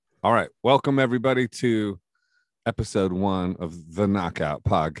All right. Welcome, everybody, to episode 1 of the Knockout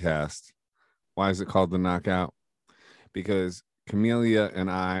podcast. Why is it called the Knockout? Because Camelia and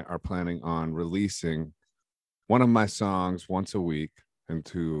I are planning on releasing one of my songs once a week in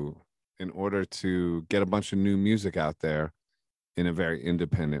order to get a bunch of new music out there in a very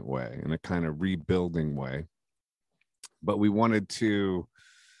independent way, in a kind of rebuilding way. But we wanted to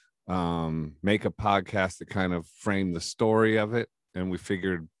make a podcast that kind of framed the story of it. And we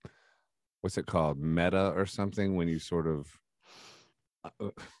figured, what's it called, meta or something, when you sort of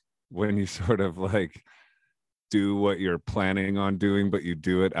like do what you're planning on doing, but you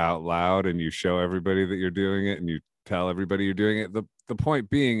do it out loud and you show everybody that you're doing it and you tell everybody you're doing it. The point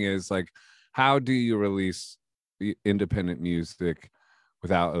being is, like, how do you release independent music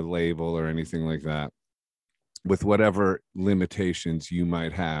without a label or anything like that, with whatever limitations you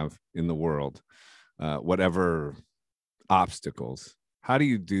might have in the world, whatever obstacles? How do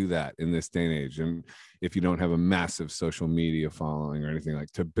you do that in this day and age? And if you don't have a massive social media following or anything,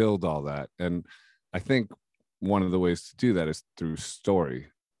 like, to build all that. And I think one of the ways to do that is through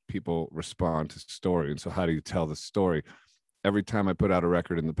story. People respond to story. And so how do you tell the story? Every time I put out a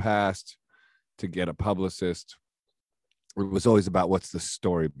record in the past to get a publicist, it was always about what's the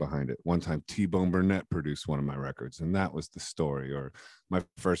story behind it. One time, T-Bone Burnett produced one of my records, and that was the story. Or my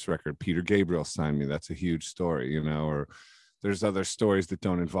first record, Peter Gabriel signed me. That's a huge story, or there's other stories that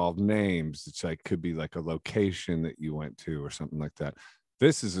don't involve names. It's like, could be like a location that you went to or something like that.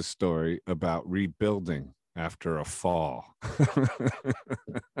 This is a story about rebuilding after a fall,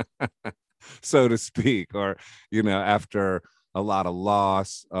 so to speak, or, after a lot of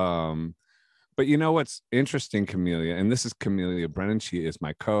loss. But what's interesting, Camelia, and this is Camelia Brennan. She is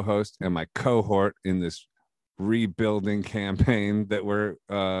my co-host and my cohort in this rebuilding campaign that we're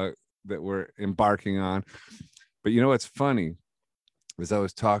embarking on. But what's funny is I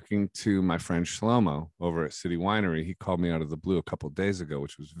was talking to my friend Shlomo over at City Winery. He called me out of the blue a couple of days ago,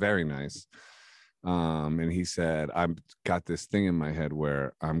 which was very nice. And he said, I've got this thing in my head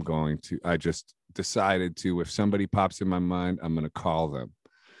where I just decided to, if somebody pops in my mind, I'm going to call them.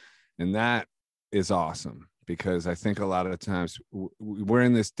 And that is awesome, because I think a lot of the times we're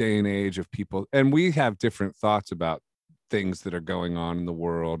in this day and age of people, and we have different thoughts about things that are going on in the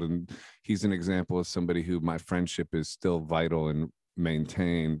world. And he's an example of somebody who my friendship is still vital and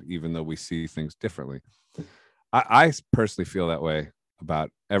maintained, even though we see things differently. I personally feel that way about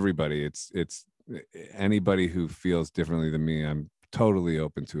everybody. It's anybody who feels differently than me, I'm totally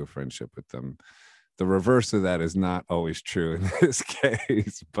open to a friendship with them. The reverse of that is not always true in this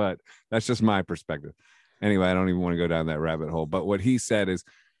case, but that's just my perspective. Anyway, I don't even want to go down that rabbit hole. But what he said is,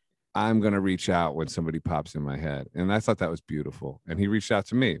 I'm going to reach out when somebody pops in my head. And I thought that was beautiful. And he reached out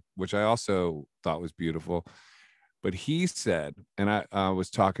to me, which I also thought was beautiful. But he said, and I was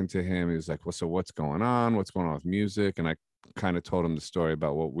talking to him, he was like, well, so what's going on? What's going on with music? And I kind of told him the story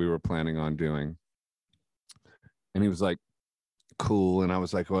about what we were planning on doing. And he was like, cool. And I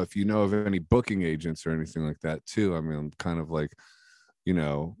was like, well, if you know of any booking agents or anything like that too, I mean, I'm kind of like,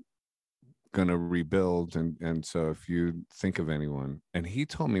 gonna rebuild, and so if you think of anyone. And he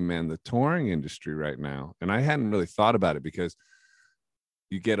told me, man, the touring industry right now, and I hadn't really thought about it, because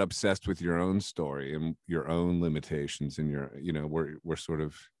you get obsessed with your own story and your own limitations, and we're sort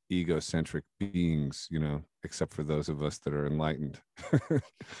of egocentric beings, except for those of us that are enlightened.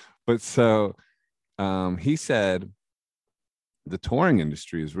 But so he said the touring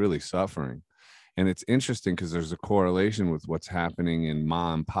industry is really suffering. And it's interesting because there's a correlation with what's happening in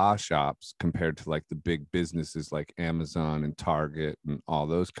mom and pop shops compared to like the big businesses like Amazon and Target and all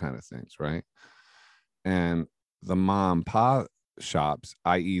those kind of things, right? And the mom and pop shops,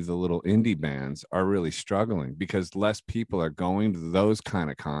 i.e. the little indie bands, are really struggling because less people are going to those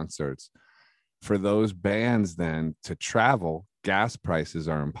kind of concerts. For those bands then to travel, gas prices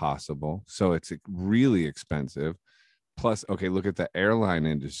are impossible. So it's really expensive. Plus, okay, look at the airline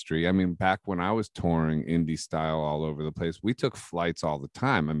industry. I mean, back when I was touring indie style all over the place, we took flights all the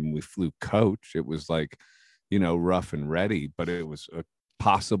time. I mean, we flew coach. It was like, rough and ready, but it was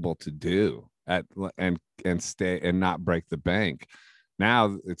possible to do and stay and not break the bank.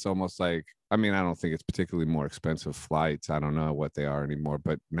 Now it's almost like, I mean, I don't think it's particularly more expensive flights. I don't know what they are anymore,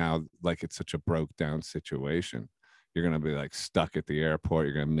 but now, like, it's such a broke down situation. You're going to be like stuck at the airport.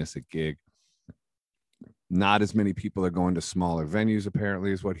 You're going to miss a gig. Not as many people are going to smaller venues,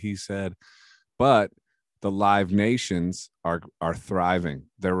 apparently, is what he said. But the Live Nations are thriving.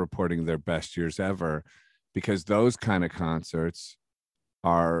 They're reporting their best years ever, because those kind of concerts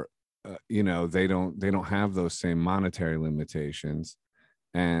are, they don't have those same monetary limitations.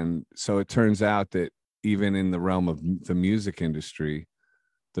 And so it turns out that even in the realm of the music industry,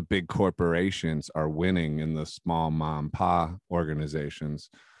 the big corporations are winning and the small mom pa organizations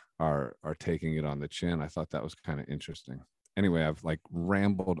are taking it on the chin. I thought that was kind of interesting. Anyway, I've like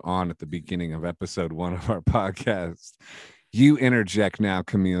rambled on at the beginning of episode 1 of our podcast. You interject now,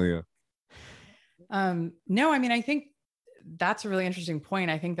 Camelia. No, I mean, I think that's a really interesting point.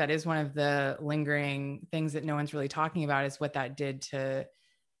 I think that is one of the lingering things that no one's really talking about, is what that did to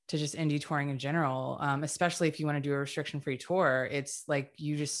just indie touring in general. Especially if you want to do a restriction-free tour, it's like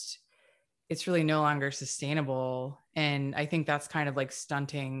it's really no longer sustainable. And I think that's kind of like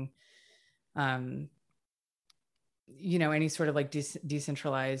stunting, any sort of like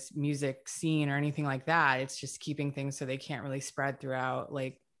decentralized music scene or anything like that. It's just keeping things so they can't really spread throughout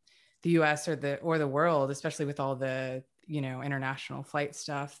like the US or the world, especially with all the, international flight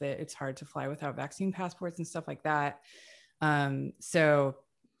stuff, that it's hard to fly without vaccine passports and stuff like that. So,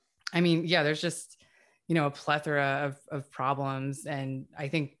 I mean, yeah, there's just, a plethora of problems. And I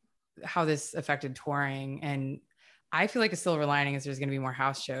think how this affected touring, and I feel like a silver lining is there's going to be more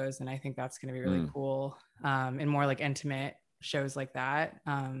house shows. And I think that's going to be really cool. And more like intimate shows like that.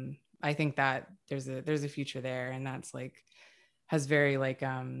 I think that there's a future there. And that's like, has very like,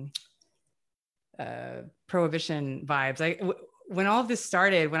 prohibition vibes. When all of this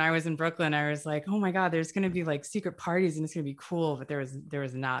started, when I was in Brooklyn, I was like, oh my God, there's going to be like secret parties and it's going to be cool. But there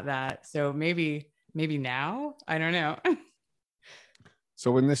was not that. So maybe now, I don't know.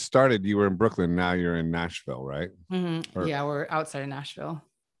 So when this started, you were in Brooklyn. Now you're in Nashville, right? Mm-hmm. Yeah, we're outside of Nashville.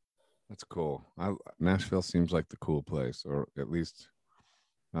 That's cool. Nashville seems like the cool place, or at least,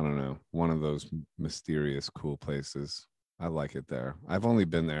 I don't know, one of those mysterious cool places. I like it there. I've only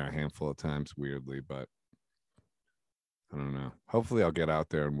been there a handful of times, weirdly, but I don't know. Hopefully I'll get out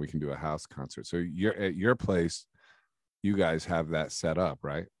there and we can do a house concert. So you're at your place, you guys have that set up,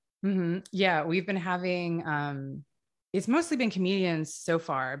 right? Mm-hmm. Yeah, we've been having, it's mostly been comedians so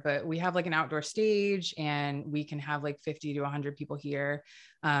far, but we have like an outdoor stage and we can have like 50 to 100 people here.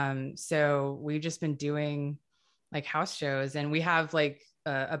 So we've just been doing like house shows, and we have like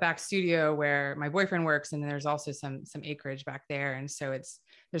a back studio where my boyfriend works, and then there's also some acreage back there, and so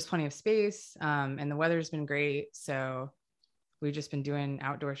there's plenty of space, and the weather's been great, so we've just been doing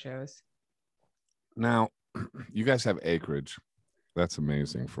outdoor shows. Now you guys have acreage. That's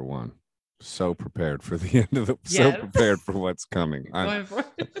amazing. For one, so prepared for the end of the so prepared for what's coming.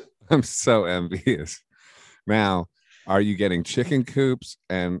 I'm so envious. Now, are you getting chicken coops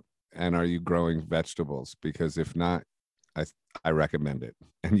and are you growing vegetables? Because if not, I recommend it.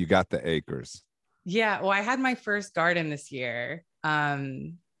 And you got the acres. Yeah, well, I had my first garden this year.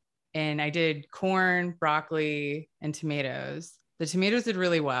 And I did corn, broccoli, and tomatoes. The tomatoes did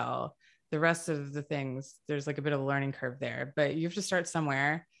really well. The rest of the things, there's like a bit of a learning curve there, but you have to start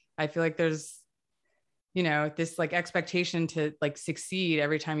somewhere. I feel like there's, this like expectation to like succeed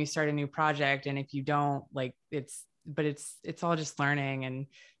every time you start a new project. And if you don't, like it's all just learning. And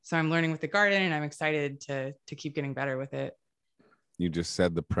so I'm learning with the garden, and I'm excited to keep getting better with it. You just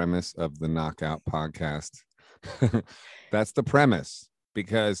said the premise of the Knockout podcast. That's the premise,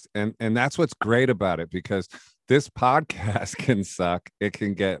 because and that's what's great about it, because this podcast can suck. It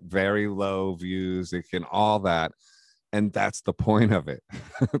can get very low views. It can all that. And that's the point of it.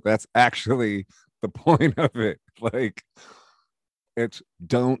 That's actually the point of it. Like, it's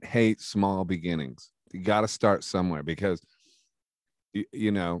don't hate small beginnings. You got to start somewhere, because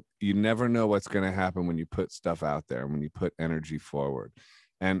you never know what's going to happen when you put stuff out there, when you put energy forward.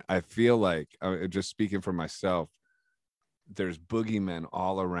 And I feel like, just speaking for myself, there's boogeymen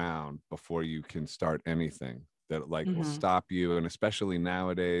all around before you can start anything that like will stop you. And especially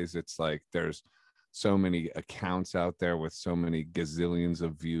nowadays, it's like there's so many accounts out there with so many gazillions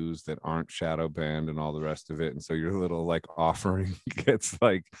of views that aren't shadow banned and all the rest of it. And so your little like offering gets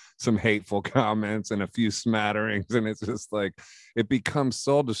like some hateful comments and a few smatterings, and it's just like it becomes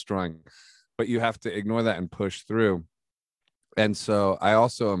soul destroying. But you have to ignore that and push through. And so I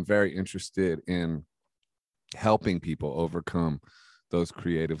also am very interested in helping people overcome those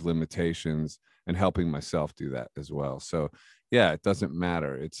creative limitations and helping myself do that as well. So yeah, it doesn't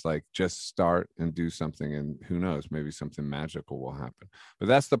matter. It's like just start and do something, and who knows, maybe something magical will happen. But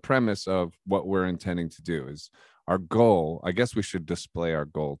that's the premise of what we're intending to do. Is our goal. I guess we should display our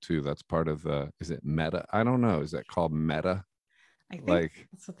goal too. That's part of the, is it meta? I don't know. Is that called meta? I think like,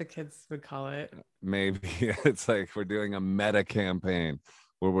 that's what the kids would call it. Maybe. It's like we're doing a meta campaign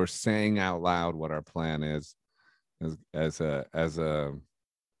where we're saying out loud what our plan is, as a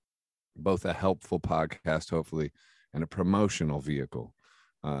both a helpful podcast, hopefully, and a promotional vehicle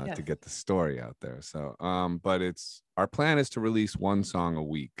to get the story out there. So but our plan is to release one song a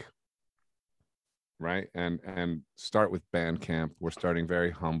week, right? And start with Bandcamp. We're starting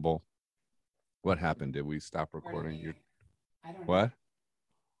very humble. What happened? Did we stop recording? I don't know. What?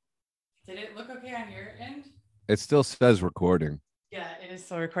 Did it look okay on your end? It still says recording. Yeah, it is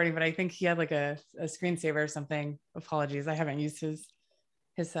still recording, but I think he had like a screensaver or something. Apologies, I haven't used his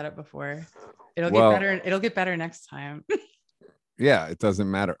setup before. It'll get better. It'll get better next time. Yeah, it doesn't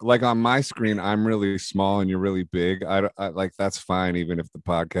matter. Like on my screen, I'm really small and you're really big. I like that's fine, even if the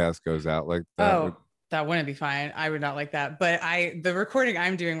podcast goes out like that. Oh, that wouldn't be fine. I would not like that. But the recording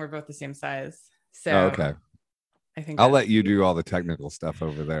I'm doing, we're both the same size. So okay. I think I'll let you do all the technical stuff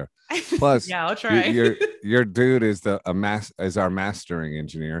over there. Plus, yeah, I'll try. Your dude is is our mastering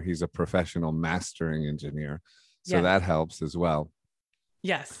engineer. He's a professional mastering engineer, so that helps as well.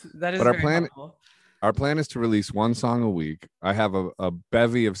 Yes, that is. But very helpful. Our plan is to release one song a week. I have a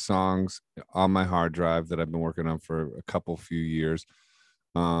bevy of songs on my hard drive that I've been working on for a few years,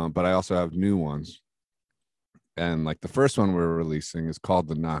 but I also have new ones. And like the first one we're releasing is called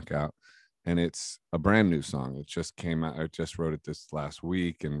The Knockout, and it's a brand new song. It just came out. I just wrote it this last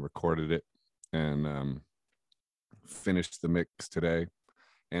week and recorded it and finished the mix today.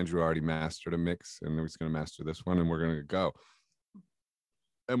 Andrew already mastered a mix, and he's going to master this one, and we're going to go.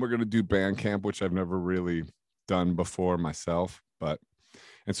 And we're going to do Bandcamp, which I've never really done before myself.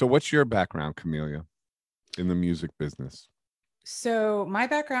 And so what's your background, Camelia, in the music business? So my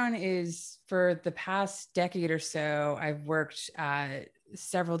background is, for the past decade or so, I've worked at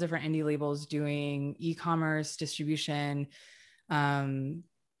several different indie labels doing e-commerce, distribution,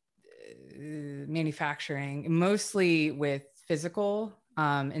 manufacturing, mostly with physical.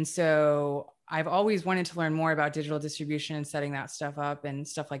 And so I've always wanted to learn more about digital distribution and setting that stuff up and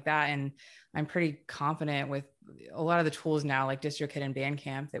stuff like that. And I'm pretty confident with a lot of the tools now, like DistroKid and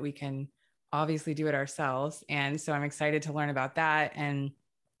Bandcamp, that we can obviously do it ourselves. And so I'm excited to learn about that. And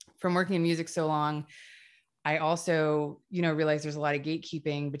from working in music so long, I also, realize there's a lot of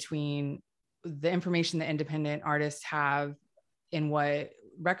gatekeeping between the information that independent artists have and what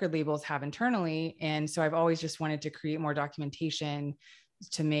record labels have internally. And so I've always just wanted to create more documentation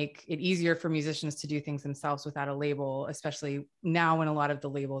to make it easier for musicians to do things themselves without a label, especially now when a lot of the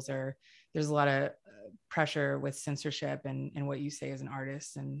labels there's a lot of pressure with censorship and what you say as an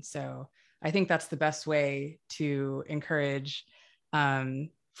artist. And so I think that's the best way to encourage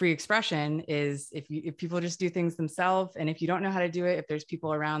free expression, is if people just do things themselves. And if you don't know how to do it, if there's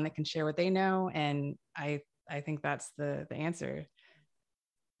people around that can share what they know. And I think that's the answer.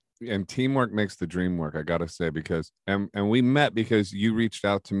 And teamwork makes the dream work, I gotta say, because and we met because you reached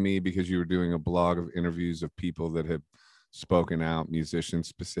out to me because you were doing a blog of interviews of people that had spoken out, musicians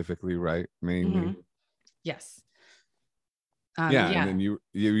specifically, right? Mainly. Mm-hmm. Yes. Yeah, and then you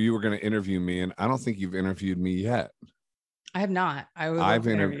were going to interview me, and I don't think you've interviewed me yet. I have not. I would love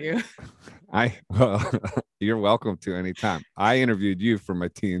to interview you. Well, you're welcome to anytime. I interviewed you for my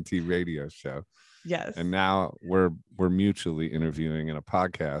TNT radio show. Yes. And now we're mutually interviewing in a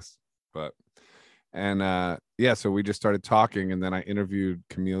podcast. So we just started talking, and then I interviewed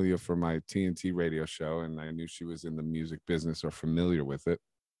Camelia for my TNT radio show, and I knew she was in the music business or familiar with it.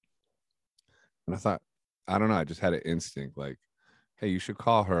 And I thought, I don't know, I just had an instinct like, hey, you should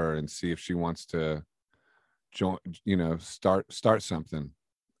call her and see if she wants to join, start something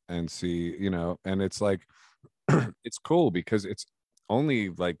and see, and it's like, it's cool because it's only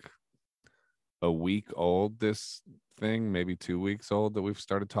like a week old, this thing, maybe 2 weeks old, that we've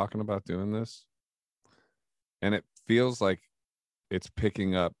started talking about doing this. And it feels like it's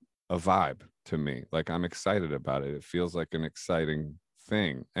picking up a vibe to me. Like I'm excited about it. It feels like an exciting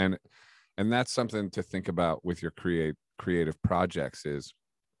thing. And that's something to think about with your creative projects, is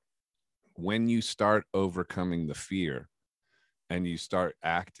when you start overcoming the fear and you start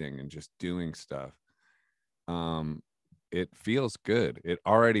acting and just doing stuff, it feels good. It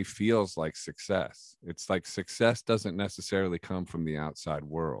already feels like success. It's like success doesn't necessarily come from the outside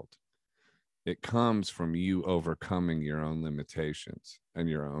world. It comes from you overcoming your own limitations and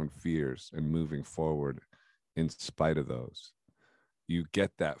your own fears and moving forward in spite of those. You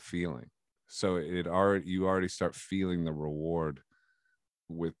get that feeling. So you already start feeling the reward.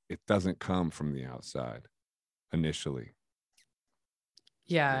 It doesn't come from the outside initially.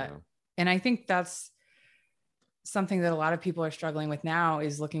 Yeah. And I think that's something that a lot of people are struggling with now,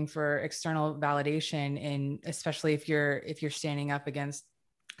 is looking for external validation. And especially if you're standing up against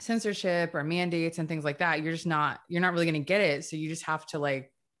censorship or mandates and things like that, you're not really going to get it. So you just have to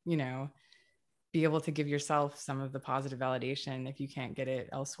be able to give yourself some of the positive validation if you can't get it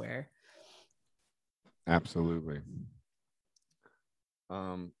elsewhere. Absolutely.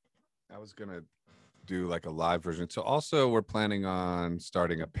 I was going to do like a live version. So also we're planning on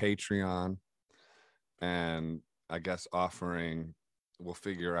starting a Patreon. and I guess we'll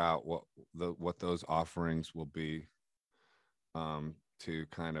figure out what those offerings will be, to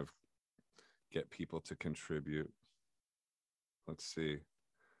kind of get people to contribute. Let's see.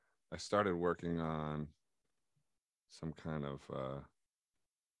 I started working on some kind of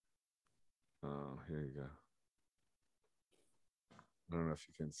oh, here you go. I don't know if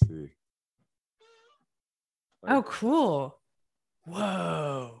you can see. Oh, cool.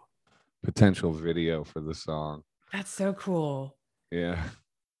 Whoa. Potential video for the song. That's so cool. Yeah.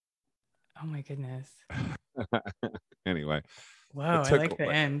 Oh my goodness. Anyway. Whoa, I like the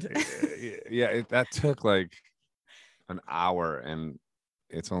end. Yeah, that took like an hour, and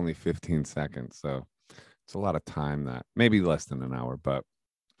it's only 15 seconds. So it's a lot of time, that maybe less than an hour, but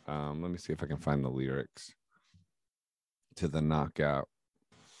let me see if I can find the lyrics to the knockout.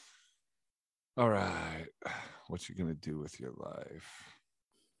 All right. What you gonna do with your life?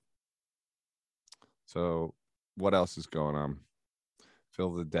 So what else is going on?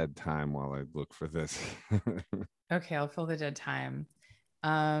 Fill the dead time while I look for this. Okay, I'll fill the dead time.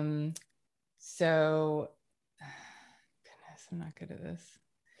 So goodness, I'm not good at this.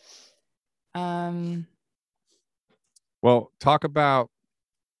 Well, talk about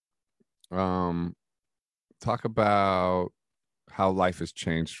how life has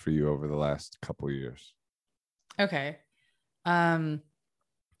changed for you over the last couple of years. Okay.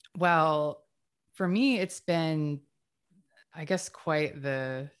 Well, for me, it's been, I guess, quite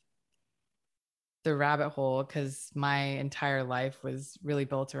the rabbit hole, because my entire life was really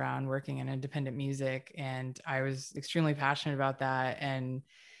built around working in independent music, and I was extremely passionate about that. And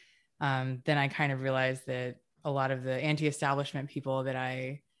then I kind of realized that a lot of the anti-establishment people that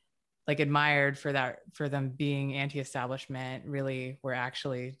I like admired for them being anti-establishment really were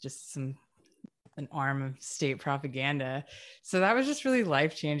actually just an arm of state propaganda. So that was just really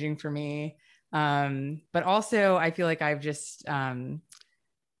life-changing for me. But also I feel like I've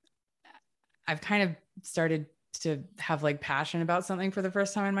kind of started to have like passion about something for the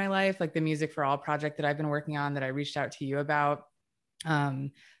first time in my life, like the Music for All project that I've been working on, that I reached out to you about.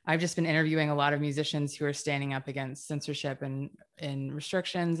 I've just been interviewing a lot of musicians who are standing up against censorship and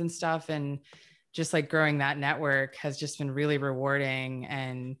restrictions and stuff. And just like growing that network has just been really rewarding.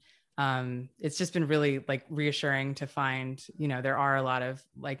 And it's just been really like reassuring to find, there are a lot of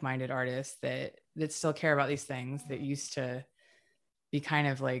like-minded artists that still care about these things that used to be kind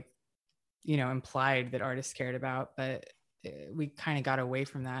of like, implied that artists cared about, but we kind of got away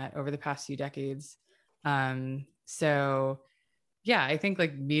from that over the past few decades. So yeah, I think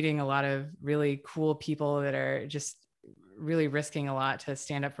like meeting a lot of really cool people that are just really risking a lot to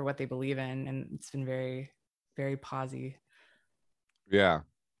stand up for what they believe in. And it's been very, very posy. Yeah.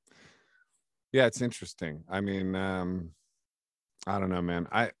 Yeah, it's interesting. I mean, I don't know, man.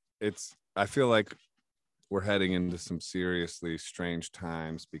 I feel like we're heading into some seriously strange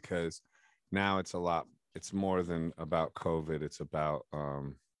times, because now it's more than about COVID. It's about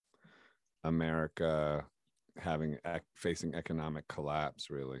America facing economic collapse,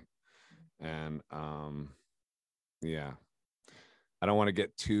 really. And yeah, I don't want to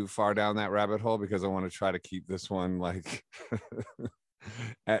get too far down that rabbit hole, because I want to try to keep this one like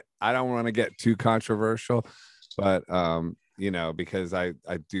I don't want to get too controversial, but because I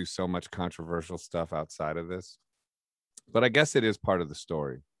do so much controversial stuff outside of this. But I guess it is part of the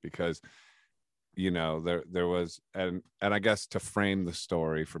story, because there was, and I guess to frame the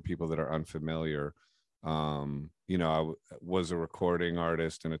story for people that are unfamiliar, I was a recording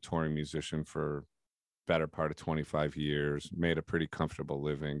artist and a touring musician for better part of 25 years, made a pretty comfortable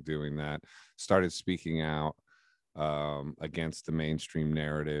living doing that, started speaking out against the mainstream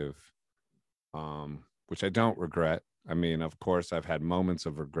narrative, which I don't regret. I mean, of course, I've had moments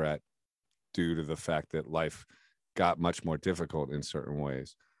of regret due to the fact that life got much more difficult in certain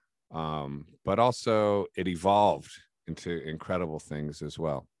ways. But also it evolved into incredible things as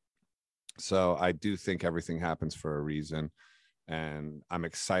well. So I do think everything happens for a reason, and I'm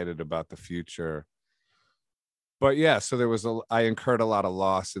excited about the future. But yeah, so I incurred a lot of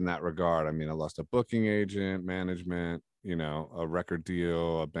loss in that regard. I mean, I lost a booking agent, management, a record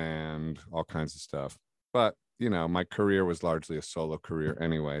deal, a band, all kinds of stuff. But, my career was largely a solo career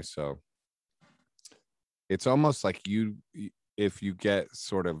anyway. So it's almost like if you get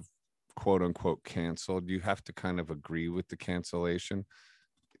sort of quote unquote canceled, you have to kind of agree with the cancellation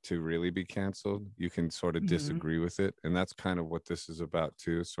to really be canceled. You can sort of disagree with it. And that's kind of what this is about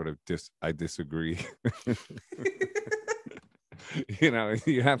too. Sort of I disagree.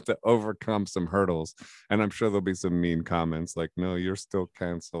 You have to overcome some hurdles. And I'm sure there'll be some mean comments like, no, you're still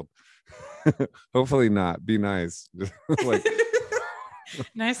canceled. Hopefully not. Be nice. Like,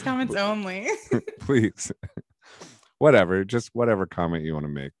 nice comments only. please. Whatever, just whatever comment you want to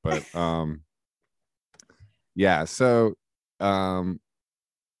make. But yeah, so I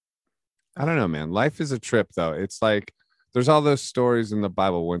don't know, man. Life is a trip though. It's like there's all those stories in the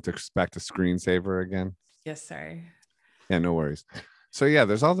Bible when to expect a screensaver again. Yes, sorry. Yeah, no worries. So yeah,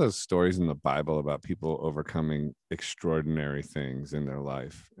 there's all those stories in the Bible about people overcoming extraordinary things in their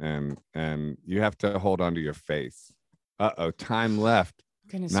life, and you have to hold on to your faith. Uh-oh, time left.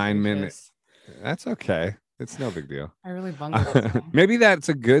 Goodness 9 minutes. gracious. That's okay. It's no big deal. I really bungled this one. Maybe that's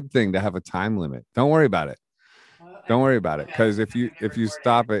a good thing to have a time limit. Don't worry about it. Don't worry about it. Okay, Because if I'm you gonna if you record it.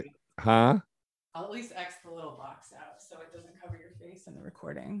 stop it, huh? I'll at least X the little box out so it doesn't cover your face in the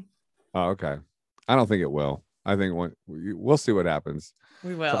recording. Oh, okay. I don't think it will. I think we'll see what happens.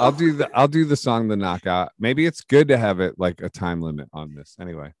 We will. So I'll do the song The Knockout. Maybe it's good to have it like a time limit on this.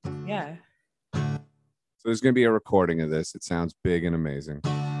 Anyway. Yeah. So there's going to be a recording of this. It sounds big and amazing.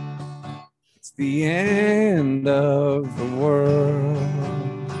 It's the end of the world.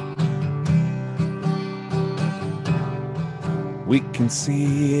 We can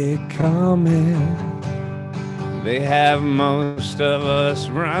see it coming. They have most of us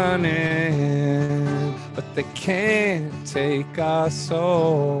running, but they can't take our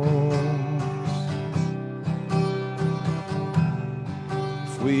souls.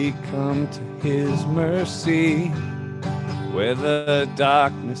 If we come to his mercy, where the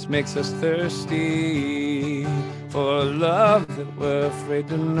darkness makes us thirsty for love that we're afraid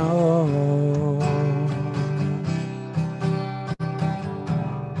to know.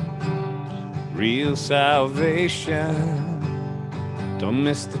 Real salvation. Don't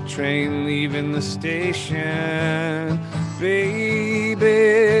miss the train leaving the station.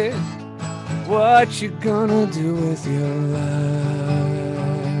 Baby, what you gonna do with your life?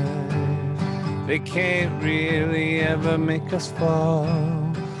 They can't really ever make us fall.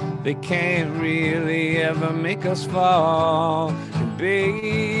 They can't really ever make us fall. And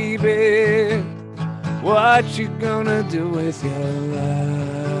baby, what you gonna do with your life?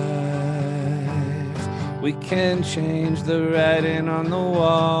 We can change the writing on the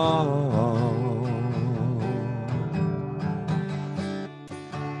wall.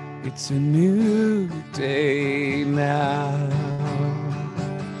 It's a new day now.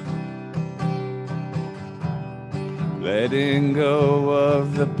 Letting go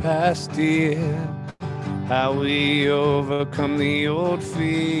of the past year, how we overcome the old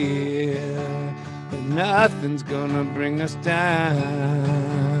fear, that nothing's gonna bring us down.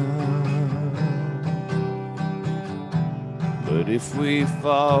 But if we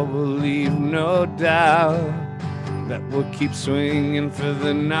fall, we'll leave no doubt that we'll keep swinging for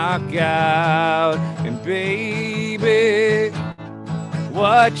the knockout. And baby,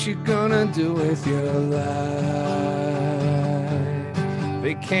 what you gonna do with your life?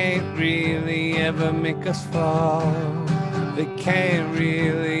 They can't really ever make us fall. They can't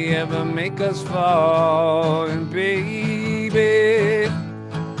really ever make us fall. And baby,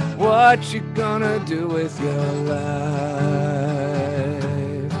 what you gonna do with your life?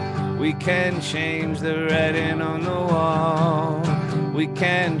 We can change the writing on the wall. We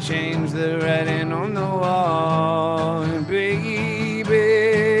can change the writing on the wall. And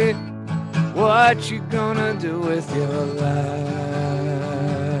baby, what you gonna do with your life?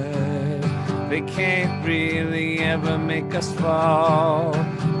 They can't really ever make us fall.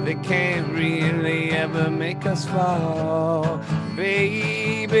 They can't really ever make us fall.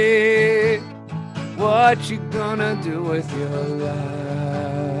 Baby, what you gonna do with your life?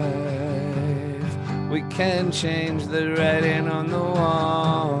 We can change the writing on the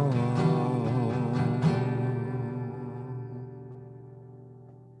wall.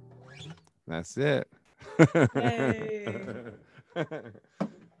 That's it. Yay.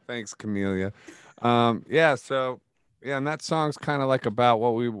 Thanks, Camelia. Yeah, so yeah, and that song's kind of like about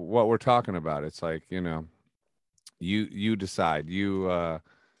what we're talking about. It's like, you decide. You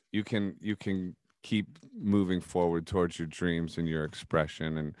can keep moving forward towards your dreams and your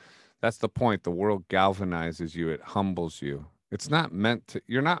expression, and that's the point. The world galvanizes you, it humbles you.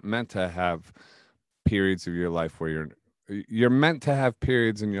 You're not meant to have periods of your life where you're meant to have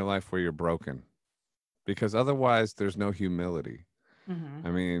periods in your life where you're broken, because otherwise there's no humility. Mm-hmm.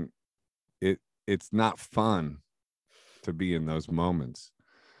 I mean, it's not fun to be in those moments,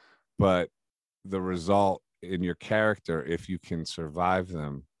 but the result in your character, if you can survive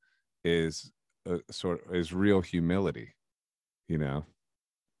them, is is real humility,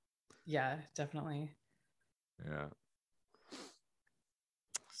 Yeah, definitely. Yeah.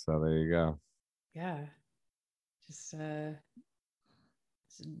 So there you go. Yeah. Just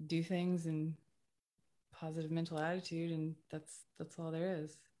do things and positive mental attitude, and that's all there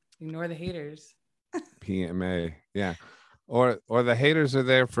is. Ignore the haters. PMA. Yeah. Or the haters are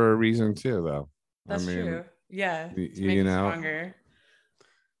there for a reason too, though. I That's mean, true. Yeah. To make you you know, stronger.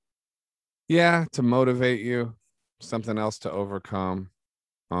 yeah, to motivate you, something else to overcome.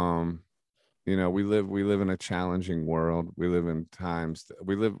 Um, we live in a challenging world. We live in times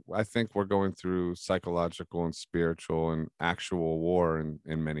I think we're going through psychological and spiritual and actual war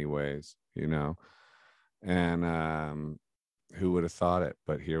in many ways, and who would have thought it,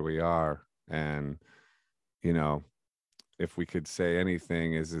 but here we are. And you know if we could say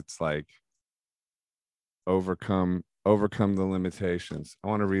anything, is it's like overcome the limitations. I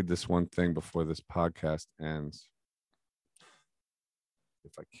want to read this one thing before this podcast ends,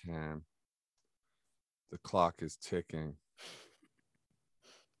 if I can. The clock is ticking.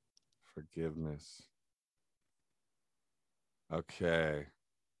 Forgiveness. Okay.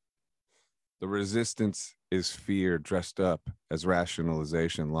 The resistance is fear dressed up as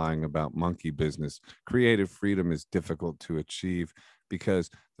rationalization, lying about monkey business. Creative freedom is difficult to achieve because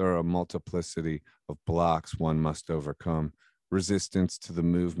there are a multiplicity of blocks one must overcome. Resistance to the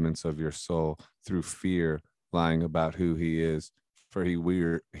movements of your soul through fear, lying about who he is, for he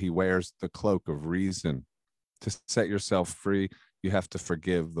wears the cloak of reason. To set yourself free, you have to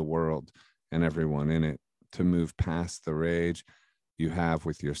forgive the world and everyone in it. To move past the rage you have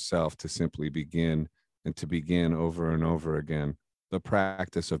with yourself, to simply begin, and to begin over and over again. The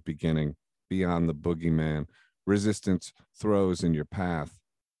practice of beginning beyond the boogeyman. Resistance throws in your path.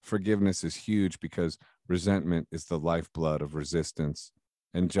 Forgiveness is huge because resentment is the lifeblood of resistance,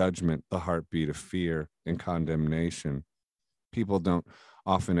 and judgment, the heartbeat of fear and condemnation. People don't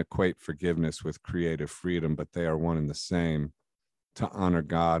often equate forgiveness with creative freedom, but they are one and the same. To honor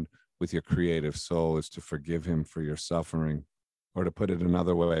God with your creative soul is to forgive him for your suffering. Or to put it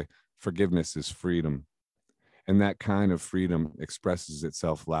another way, forgiveness is freedom. And that kind of freedom expresses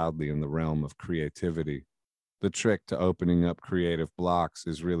itself loudly in the realm of creativity. The trick to opening up creative blocks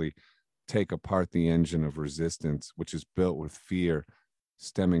is really take apart the engine of resistance, which is built with fear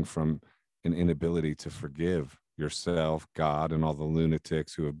stemming from an inability to forgive yourself, God, and all the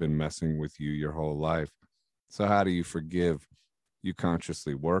lunatics who have been messing with you your whole life. So, how do you forgive? You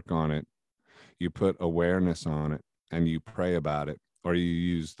consciously work on it, you put awareness on it, and you pray about it. Or you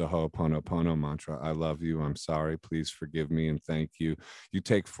use the Ho'oponopono mantra, I love you, I'm sorry, please forgive me, and thank you. You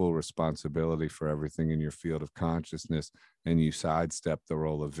take full responsibility for everything in your field of consciousness, and you sidestep the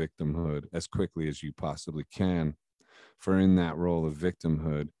role of victimhood as quickly as you possibly can. For in that role of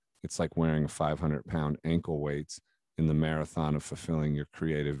victimhood, it's like wearing 500-pound ankle weights in the marathon of fulfilling your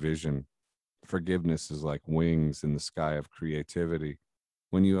creative vision. Forgiveness is like wings in the sky of creativity.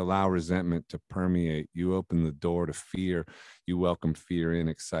 When you allow resentment to permeate, you open the door to fear. You welcome fear in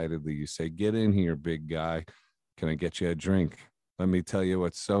excitedly. You say, get in here, big guy. Can I get you a drink? Let me tell you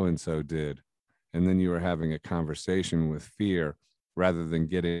what so and so did. And then you are having a conversation with fear rather than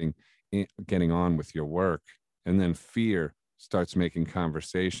getting on with your work. And then fear starts making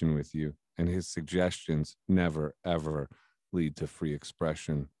conversation with you, and his suggestions never, ever lead to free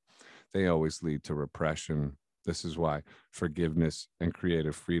expression. They always lead to repression. This is why forgiveness and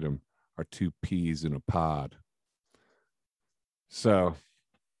creative freedom are two peas in a pod. So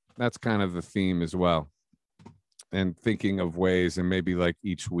that's kind of the theme as well. And thinking of ways, and maybe like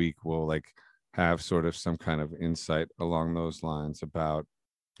each week we'll like have sort of some kind of insight along those lines about,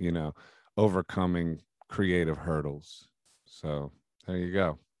 overcoming creative hurdles. So there you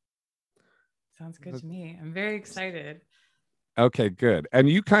go. Sounds good to me. I'm very excited. Okay, good. And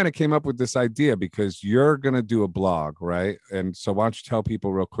you kind of came up with this idea because you're going to do a blog, right? And so why don't you tell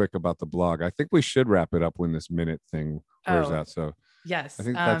people real quick about the blog? I think we should wrap it up when this minute thing wears out. So yes. I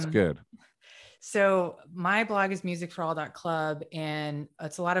think that's good. So my blog is musicforall.club, and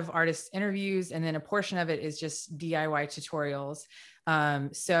it's a lot of artist interviews. And then a portion of it is just DIY tutorials.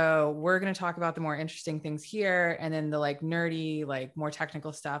 So we're going to talk about the more interesting things here. And then the like nerdy, like more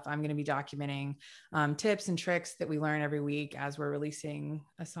technical stuff, I'm going to be documenting tips and tricks that we learn every week as we're releasing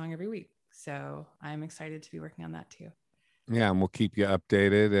a song every week. So I'm excited to be working on that too. Yeah, and we'll keep you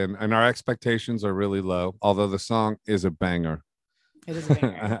updated. And our expectations are really low, although the song is a banger. It is a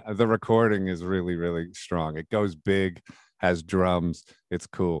banger. The recording is really, really strong. It goes big, has drums. It's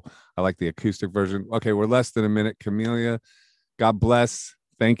cool. I like the acoustic version. Okay, we're less than a minute. Camelia, God bless.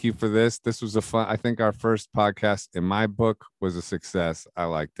 Thank you for this. This was I think our first podcast in my book was a success. I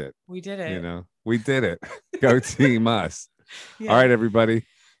liked it. We did it. We did it. Go team us. Yeah. All right, everybody.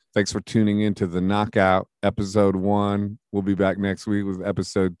 Thanks for tuning in to the Knockout episode 1. We'll be back next week with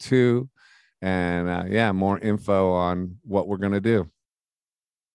episode 2. And more info on what we're going to do.